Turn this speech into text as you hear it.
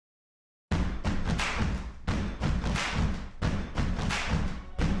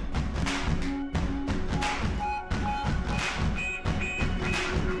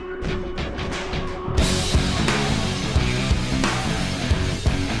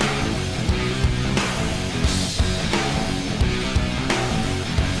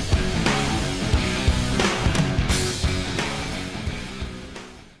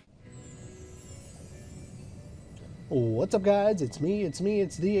What's up, guys? It's me, it's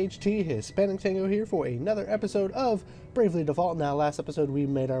DHT Hispanic Tango here for another episode of Bravely Default. Now, last episode we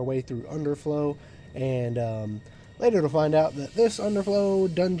made our way through Underflow, and later to find out that this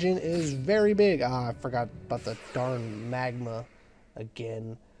Underflow dungeon is very big. I forgot about the darn magma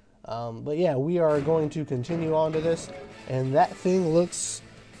again. But yeah, we are going to continue on to this, and that thing looks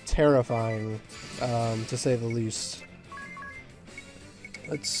terrifying, to say the least.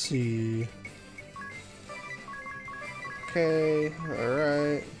 Let's see. Okay,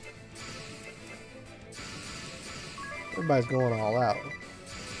 alright. Everybody's going all out.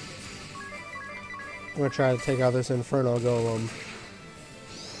 I'm gonna try to take out this Inferno Golem.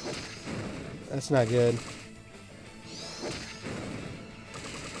 That's not good.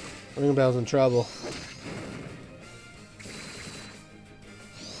 Ring Bell's in trouble.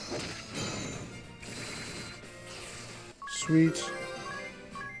 Sweet.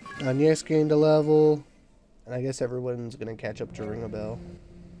 Agnes gained a level. And I guess everyone's going to catch up to Ring a Bell.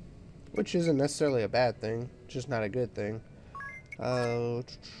 Which isn't necessarily a bad thing. Just not a good thing.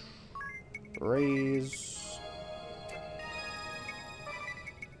 Raise.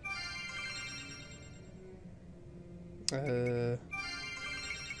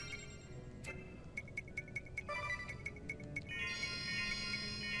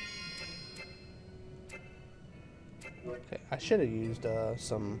 Okay, I should have used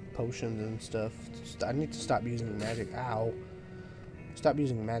some potions and stuff. I need to stop using magic. Ow. Stop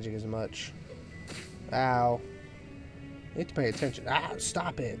using magic as much. Ow. I need to pay attention. Ah,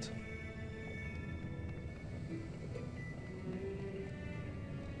 stop it.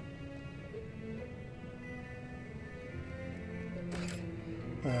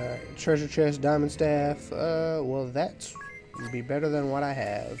 Alright, treasure chest, diamond staff. Well, that would be better than what I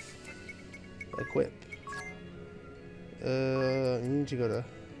have. Equip. You need to go to...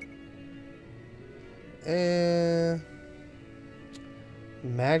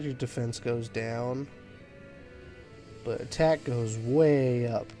 magic defense goes down, but attack goes way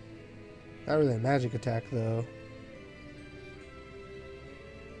up. Not really a magic attack, though.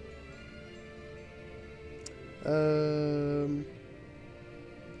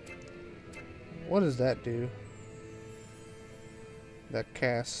 What does that do? That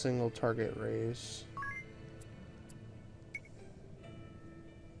casts single target raise.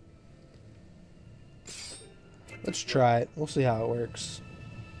 Let's try it. We'll see how it works.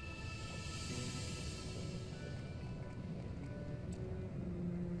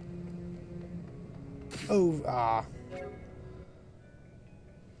 Oh,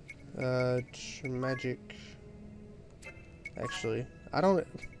 magic. Actually, I don't...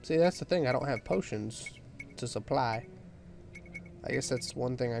 See, that's the thing. I don't have potions to supply. I guess that's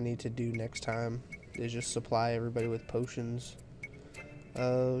one thing I need to do next time, is just supply everybody with potions.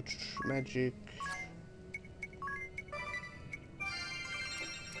 Magic...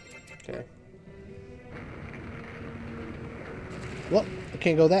 Okay. Well, I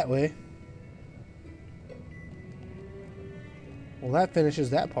can't go that way. Well, that finishes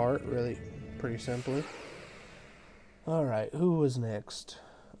that part really pretty simply. Alright, who was next?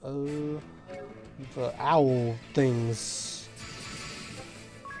 The owl things.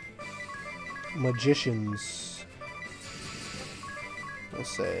 Magicians.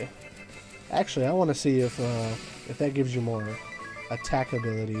 Let's see. Actually, I want to see if that gives you more attack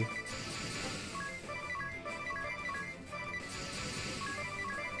ability.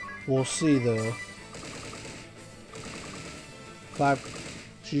 We'll see, though.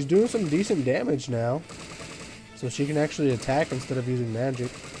 She's doing some decent damage now, so she can actually attack instead of using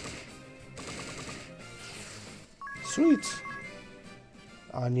magic. Sweet.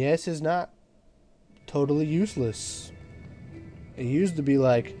 Agnes is not totally useless. It used to be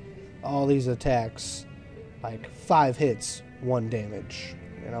like all these attacks, like 5 hits, 1 damage,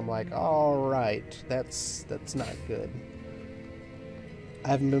 and I'm like, all right, that's not good. I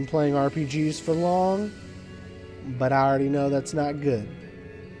haven't been playing RPGs for long, but I already know that's not good.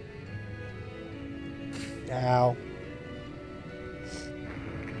 Ow.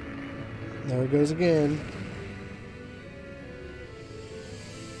 There it goes again.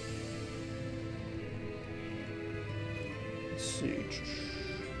 Let's see.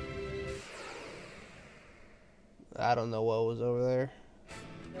 I don't know what was over there.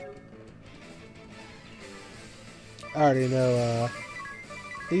 I already know,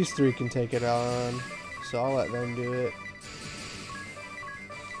 these 3 can take it on, so I'll let them do it.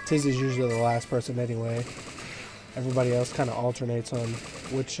 Tiz is usually the last person anyway. Everybody else kind of alternates on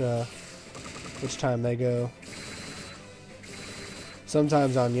which time they go.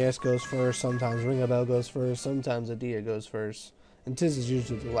 Sometimes Agnes goes first, sometimes Ring a Bell goes first, sometimes Adia goes first. And Tiz is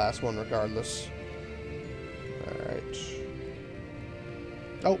usually the last one regardless. Alright.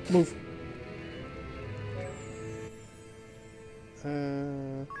 Oh, move.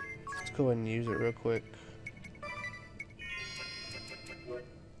 Let's go ahead and use it real quick.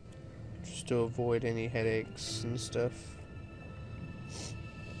 Just to avoid any headaches and stuff.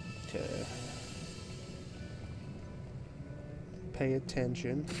 Okay. Pay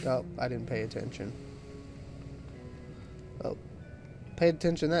attention. Oh, I didn't pay attention. Oh, paid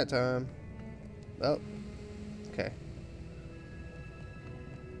attention that time. Oh, okay.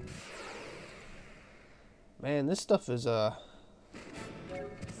 Man, this stuff is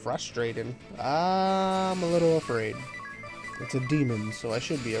frustrating. I'm a little afraid. It's a demon, so I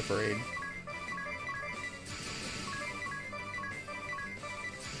should be afraid.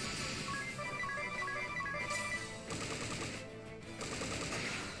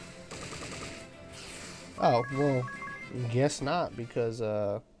 Oh, well, guess not, because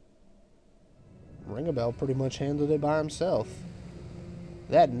Ringabell pretty much handled it by himself.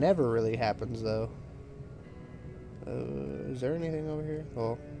 That never really happens, though. Is there anything over here?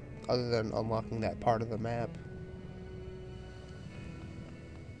 Well, other than unlocking that part of the map.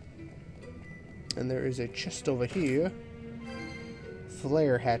 And there is a chest over here.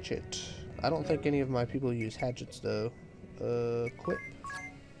 Flare hatchet. I don't think any of my people use hatchets, though. Equip.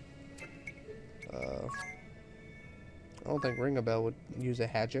 I don't think Ringabell would use a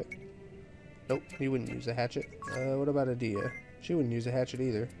hatchet. Nope, he wouldn't use a hatchet. What about Adia? She wouldn't use a hatchet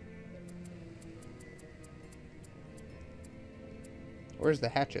either. Where's the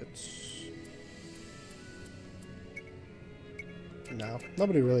hatchets? No,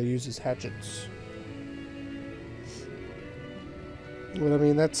 nobody really uses hatchets. Well, I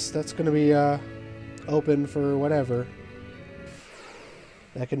mean, that's gonna be open for whatever.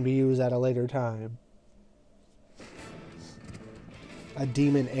 That can be used at a later time. A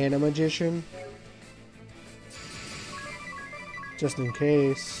demon and a magician, just in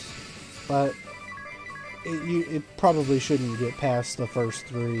case, but it probably shouldn't get past the first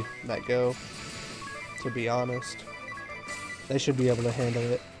 3 that go, to be honest. They should be able to handle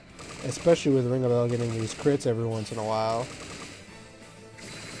it, especially with Ringabell getting these crits every once in a while.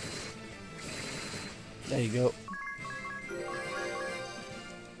 There you go.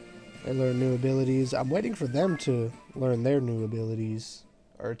 They learn new abilities. I'm waiting for them to learn their new abilities,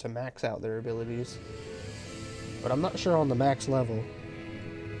 or to max out their abilities. But I'm not sure on the max level.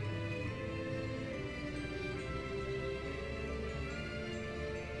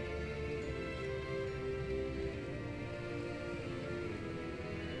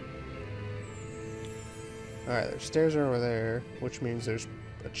 Alright, there's stairs over there, which means there's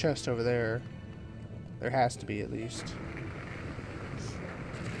a chest over there. There has to be, at least.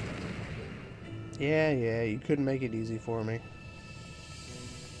 Yeah, you couldn't make it easy for me.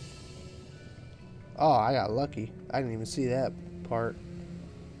 Oh, I got lucky. I didn't even see that part.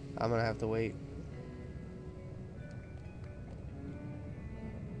 I'm gonna have to wait.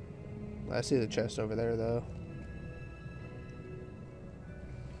 I see the chest over there, though.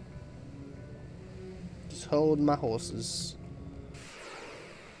 Just holding my horses.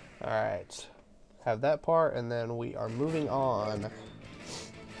 Alright. Have that part, and then we are moving on.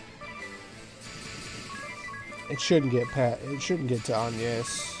 It shouldn't get to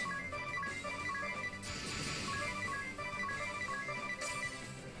Agnes.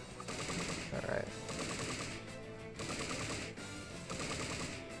 Alright.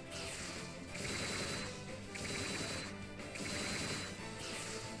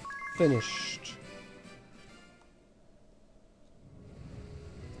 Finished.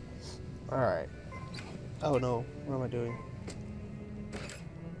 Alright. Oh no, what am I doing?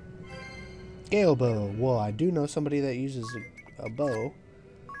 Gale bow. Well, I do know somebody that uses a bow.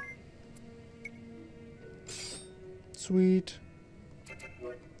 Sweet.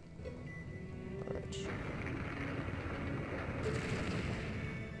 Alright.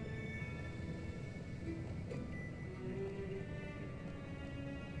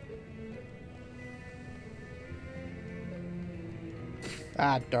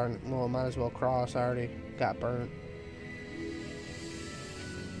 Ah, darn it. Well, I might as well cross. I already got burnt.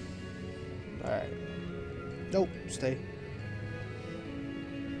 Alright. Nope, stay.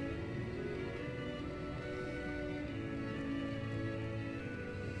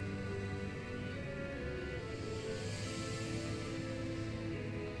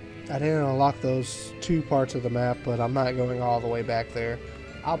 I didn't unlock those 2 parts of the map, but I'm not going all the way back there.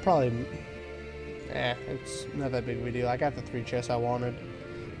 I'll probably... it's not that big of a deal. I got the 3 chests I wanted.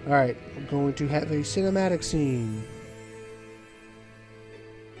 Alright, I'm going to have a cinematic scene.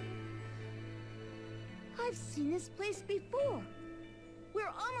 I've seen this place before. We're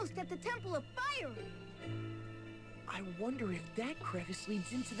almost at the Temple of Fire. I wonder if that crevice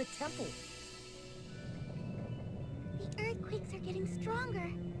leads into the temple. The earthquakes are getting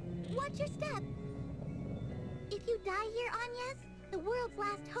stronger. Watch your step. If you die here, Agnes, the world's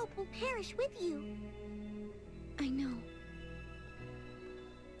last hope will perish with you. I know.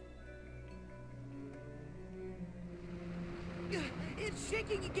 It's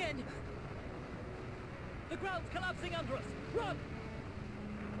shaking again! The ground's collapsing under us! Run!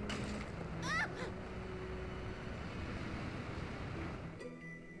 Ah!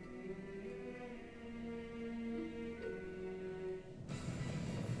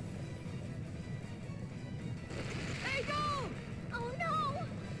 Hey, go! Oh no!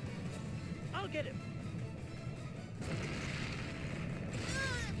 I'll get him!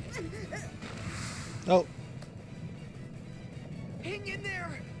 Oh. Hang in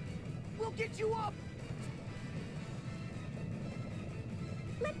there! We'll get you up!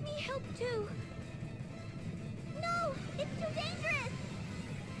 Let me help too. No! It's too dangerous!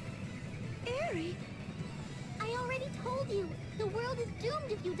 Eri! I already told you, the world is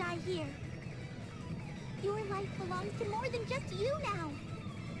doomed if you die here. Your life belongs to more than just you now.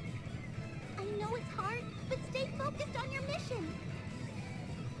 I know it's hard, but stay focused on your mission.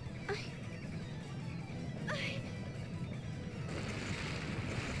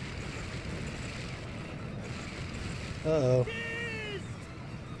 Uh-oh.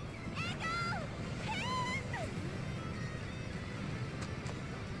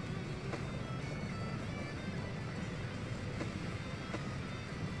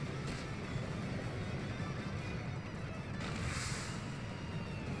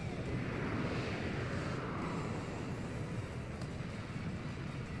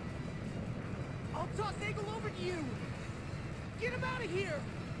 I'll toss Eagle over to you! Get him out of here!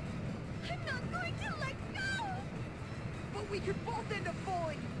 I'm not going to let go! But we could both end up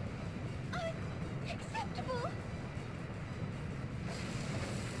falling! Unacceptable!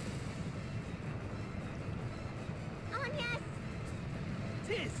 Agnes!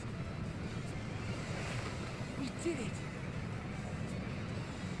 Tiz! We did it!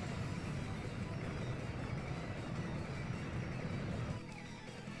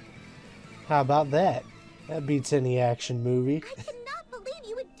 How about that? That beats any action movie. I cannot believe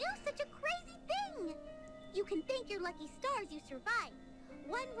you would do such a crazy thing! You can thank your lucky stars you survived.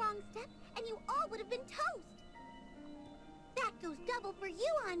 One wrong step, and you all would have been toast. That goes double for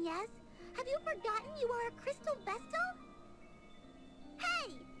you, Agnes. Have you forgotten you are a crystal vestal?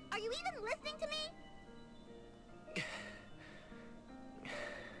 Hey! Are you even listening to me?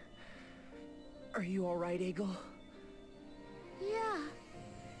 Are you alright, Eagle? Yeah.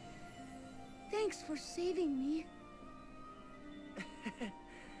 Thanks for saving me.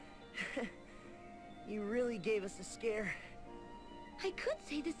 You really gave us a scare. I could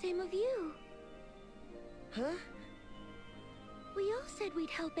say the same of you. Huh? We all said we'd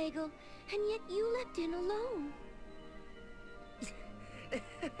help Egel, and yet you leapt in alone.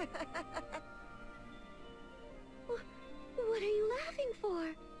 What are you laughing for?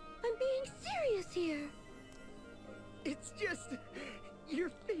 I'm being serious here. It's just... your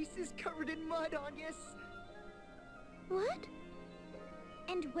face is covered in mud, Agnes. What?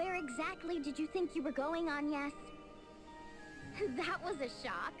 And where exactly did you think you were going, Agnes? That was a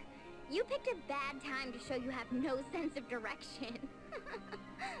shock. You picked a bad time to show you have no sense of direction.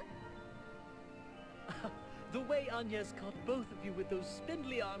 The way Agnes caught both of you with those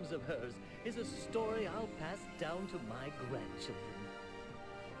spindly arms of hers is a story I'll pass down to my grandchildren.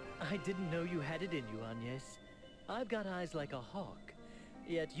 I didn't know you had it in you, Agnes. I've got eyes like a hawk,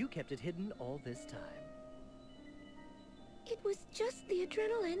 yet you kept it hidden all this time. It was just the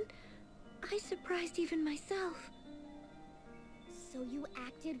adrenaline. I surprised even myself. So you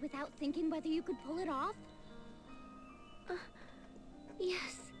acted without thinking whether you could pull it off?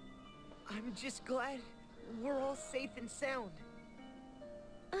 Yes. I'm just glad we're all safe and sound.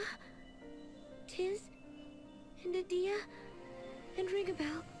 Tiz, and Adia, and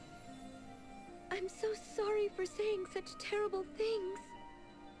Ringabel. I'm so sorry for saying such terrible things.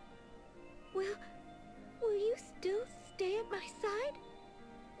 Will you still stay at my side?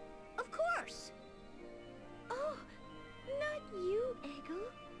 Of course. Oh, not you, Egel.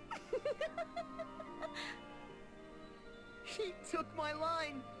 He took my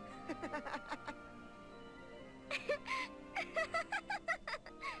line.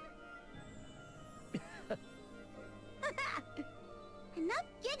 Enough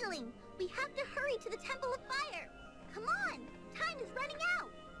giggling. We have to hurry to the Temple of Fire. Come on, time is running out.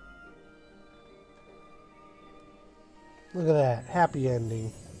 Look at that. Happy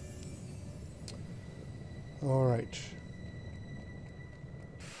ending. Alright.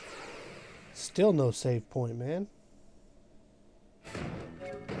 Still no save point, man.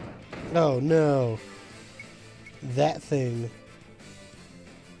 Oh no. That thing.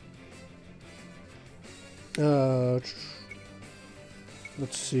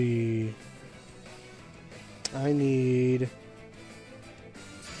 Let's see. I need...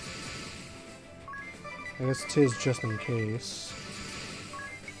 I guess tis just in case.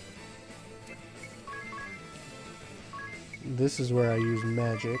 This is where I use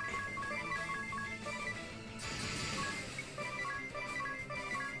magic.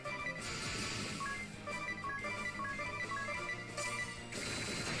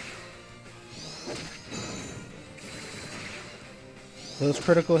 Those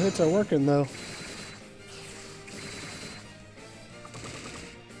critical hits are working though.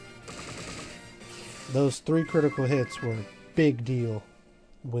 Those 3 critical hits were a big deal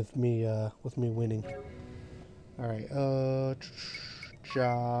with me winning. All right,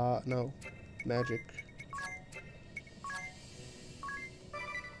 no, magic.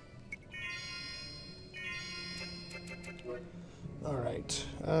 All right,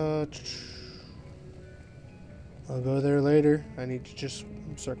 I'll go there later. I need to just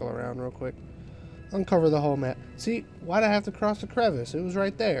circle around real quick. Uncover the whole map. See, why'd I have to cross the crevice? It was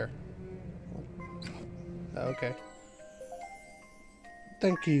right there. Okay.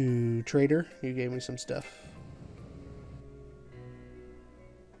 Thank you, trader. You gave me some stuff.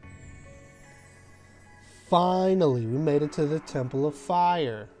 Finally, we made it to the Temple of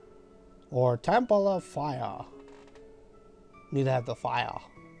Fire. Or Temple of Fire. Need to have the fire.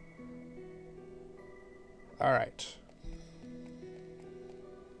 Alright.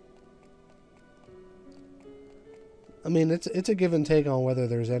 I mean, it's a give and take on whether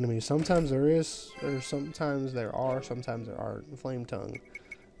there's enemies. Sometimes there is, or sometimes there are, sometimes there aren't. Flame tongue.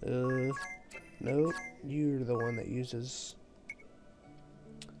 Nope. You're the one that uses...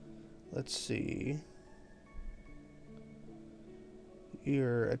 Let's see.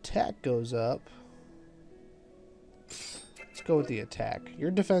 Your attack goes up. Let's go with the attack. Your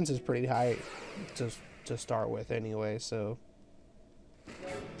defense is pretty high to start with anyway, so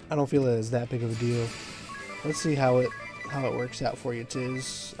I don't feel it is that big of a deal. Let's see how it works out for you,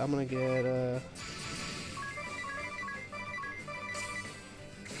 Tiz. I'm gonna get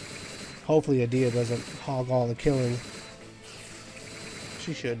hopefully Adia doesn't hog all the killing.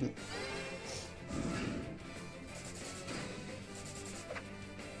 She shouldn't.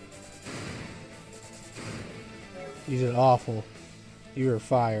 You did awful. You were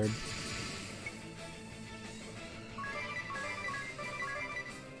fired.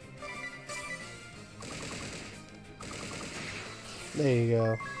 There you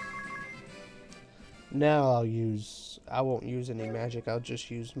go. Now I won't use any magic, I'll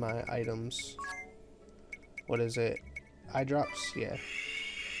just use my items. What is it? Eye drops? Yeah.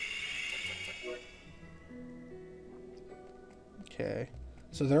 Okay.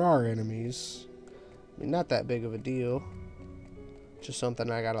 So there are enemies. I mean, not that big of a deal. Just something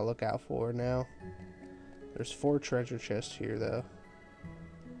I gotta look out for now. There's 4 treasure chests here, though.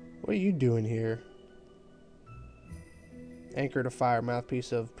 What are you doing here? Anchor to fire,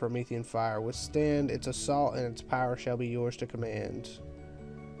 mouthpiece of Promethean fire. Withstand its assault and its power shall be yours to command.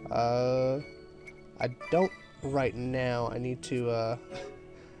 I don't right now. I need to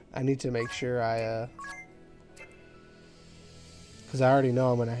make sure I because I already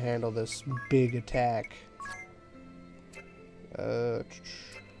know I'm gonna handle this big attack. Do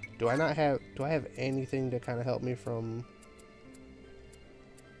I have anything to kind of help me from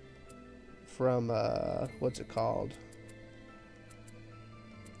what's it called?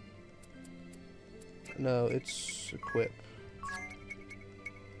 No, it's equip.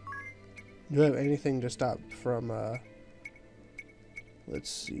 Do you have anything to stop from let's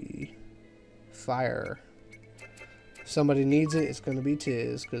see, fire? If somebody needs it, it's gonna be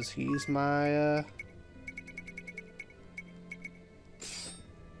Tiz, because he's my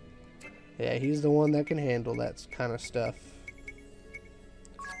yeah, he's the one that can handle that kind of stuff.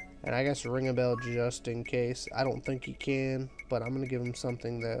 And I guess ring a bell just in case. I don't think he can, but I'm going to give him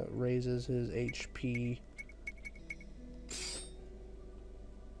something that raises his HP.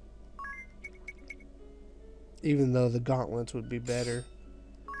 Even though the gauntlets would be better.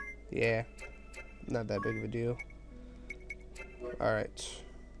 Yeah, not that big of a deal. Alright.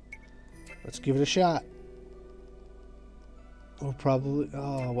 Let's give it a shot. We'll probably...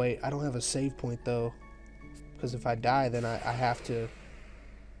 Oh, wait. I don't have a save point, though. Because if I die, then I have to...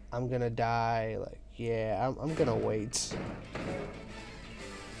 I'm gonna die, like, yeah, I'm gonna wait.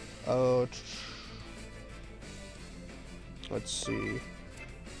 Oh, let's see.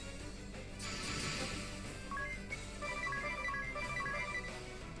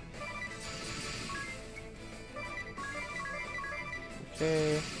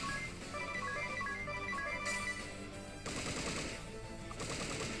 Okay.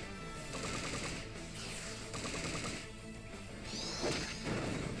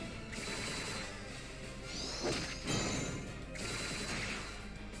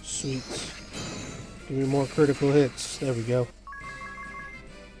 Sweet. Give me more critical hits. There we go.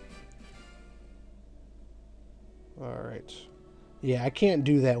 Alright. Yeah, I can't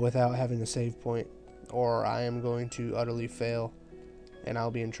do that without having a save point, or I am going to utterly fail, and I'll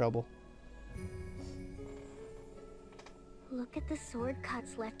be in trouble. Look at the sword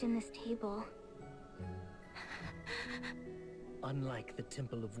cuts left in this table. Unlike the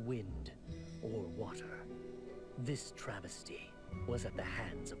Temple of Wind or Water, this travesty was at the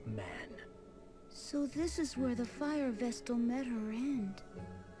hands of man. So this is where the Fire Vestal met her end.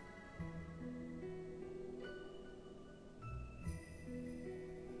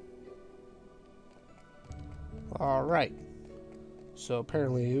 Alright. So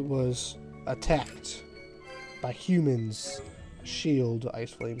apparently it was attacked by humans. Shield,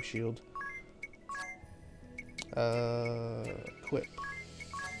 ice flame shield. Equip.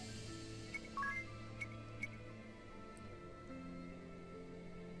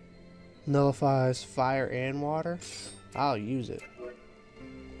 Nullifies fire and water. I'll use it.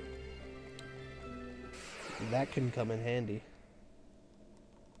 That can come in handy.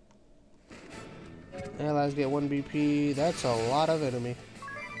 Allies get 1 BP. That's a lot of enemy.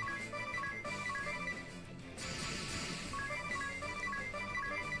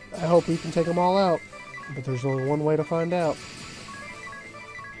 I hope we can take them all out, but there's only one way to find out.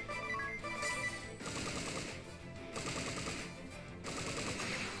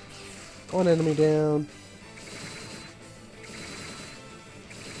 One enemy down.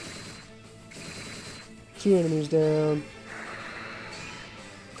 Two enemies down.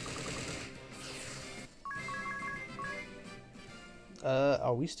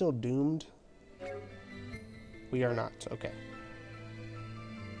 Are we still doomed? We are not. Okay.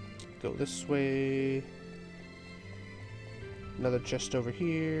 Go this way. Another chest over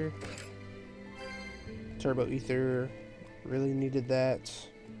here. Turbo ether. Really needed that.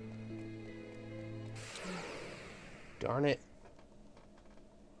 Darn it.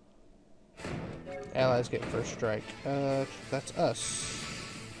 Allies get first strike. That's us.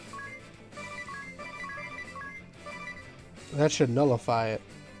 That should nullify it.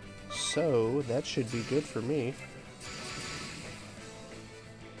 So, that should be good for me.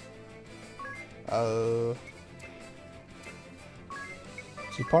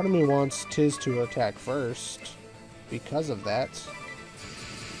 See, part of me wants Tiz to attack first because of that.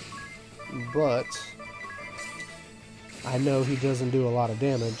 But I know he doesn't do a lot of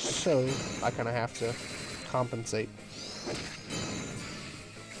damage, so I kind of have to compensate.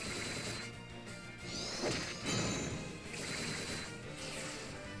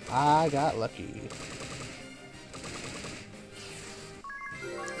 I got lucky.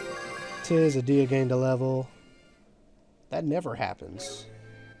 Tiz, Adia gained a level. That never happens.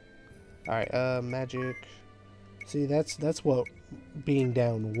 Alright, magic. See, that's what being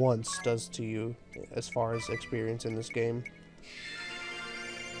down once does to you as far as experience in this game.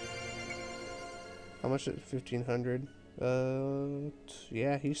 How much is 1,500?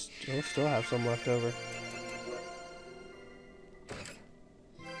 Yeah, he'll still have some left over.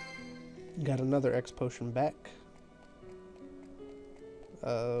 Got another X potion back.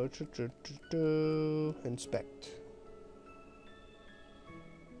 Inspect.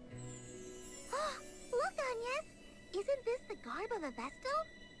 Look, Agnes! Isn't this the garb of a Vestal?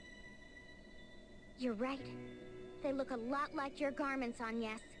 You're right. They look a lot like your garments,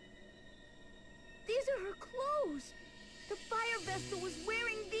 Agnes. These are her clothes. The Fire Vestal was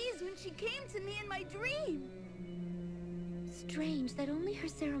wearing these when she came to me in my dream. Strange that only her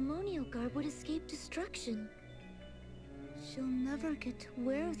ceremonial garb would escape destruction. She'll never get to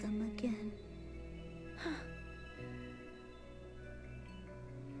wear them again.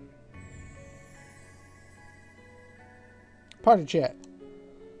 Party chat.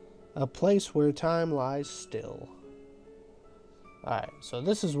 A place where time lies still. Alright, so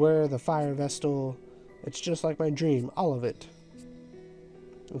this is where the Fire Vestal, it's just like my dream, all of it.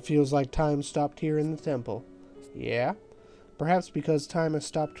 It feels like time stopped here in the temple. Yeah? Perhaps because time has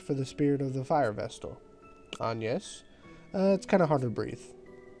stopped for the spirit of the Fire Vestal. Agnes? It's kind of hard to breathe.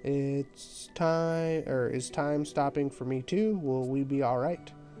 It's time, or is time stopping for me too? Will we be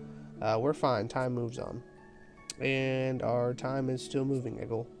alright? We're fine, time moves on. And our time is still moving,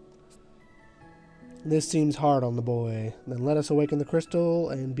 Eggle. This seems hard on the boy. Then let us awaken the crystal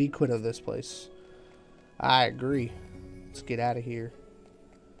and be quit of this place. I agree. Let's get out of here.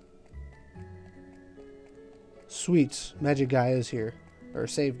 Sweet, magic guy is here. Or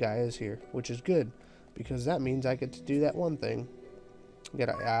save guy is here, which is good. Because that means I get to do that one thing. Get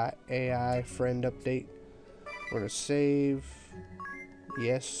an AI friend update. We're going to save.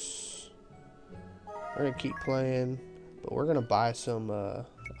 Yes. We're going to keep playing. But we're going to buy some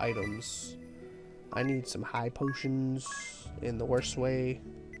items. I need some high potions in the worst way.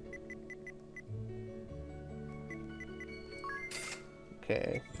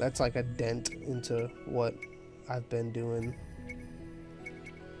 Okay, that's like a dent into what I've been doing.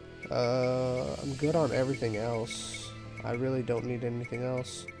 I'm good on everything else. I really don't need anything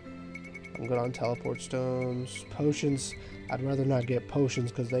else. I'm good on teleport stones. Potions, I'd rather not get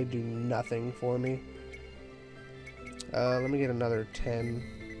potions because they do nothing for me. Let me get another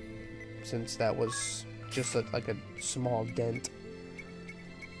 10, since that was just like a small dent.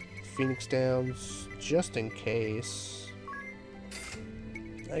 Phoenix Downs, just in case.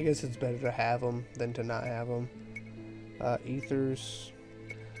 I guess it's better to have them than to not have them. Ethers.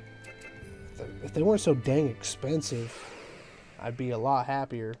 If they weren't so dang expensive, I'd be a lot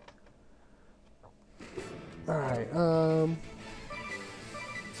happier. Alright, I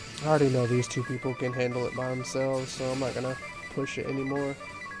already know these two people can handle it by themselves, so I'm not gonna push it anymore.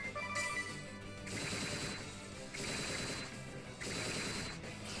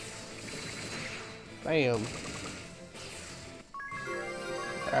 Bam.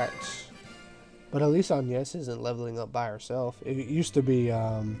 Alright. But at least Agnes isn't leveling up by herself. It used to be,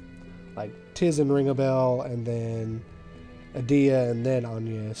 like, Tiz and Ringabel, and then Adia, and then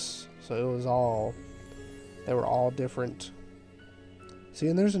Agnes. So it was all... They were all different. See,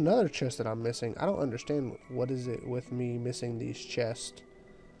 and there's another chest that I'm missing. I don't understand what is it with me missing these chests.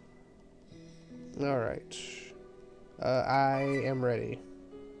 Alright. I am ready.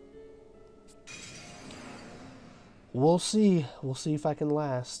 We'll see. We'll see if I can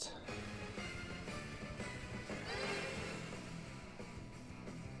last.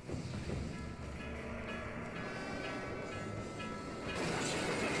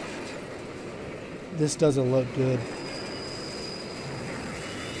 This doesn't look good.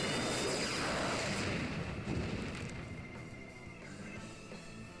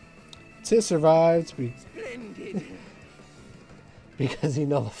 Tis survived because he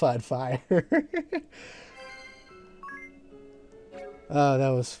nullified fire. That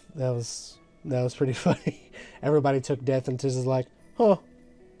was pretty funny. Everybody took death and Tis is like, huh?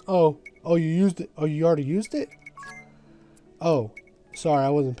 Oh, you used it? Oh, you already used it? Oh, sorry, I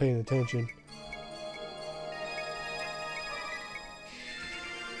wasn't paying attention.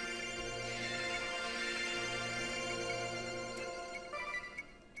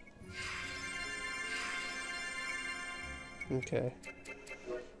 Okay.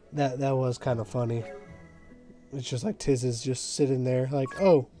 That was kind of funny. It's just like Tiz is just sitting there like,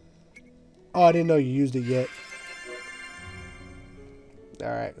 oh, I didn't know you used it yet.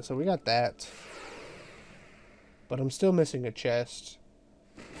 Alright, so we got that. But I'm still missing a chest.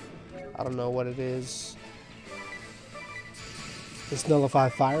 I don't know what it is. This nullify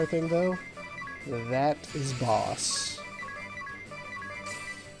fire thing though, that is boss.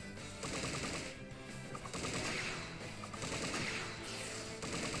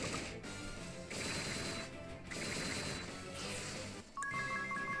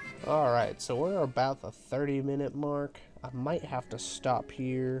 Alright, so we're about the 30-minute mark. I might have to stop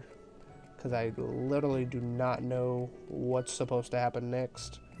here because I literally do not know what's supposed to happen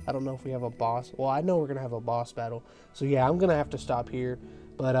next. I don't know if we have a boss. Well, I know we're going to have a boss battle. So yeah, I'm going to have to stop here.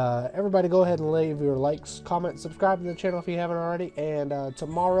 But everybody go ahead and leave your likes, comments, subscribe to the channel if you haven't already. And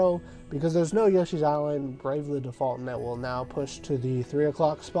tomorrow, because there's no Yoshi's Island, Bravely Default Net will now push to the 3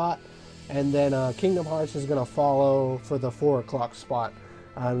 o'clock spot. And then Kingdom Hearts is going to follow for the 4 o'clock spot.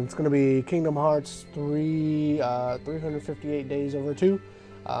 It's going to be Kingdom Hearts 358 days over 2.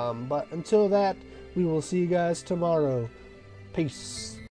 But until that, we will see you guys tomorrow. Peace.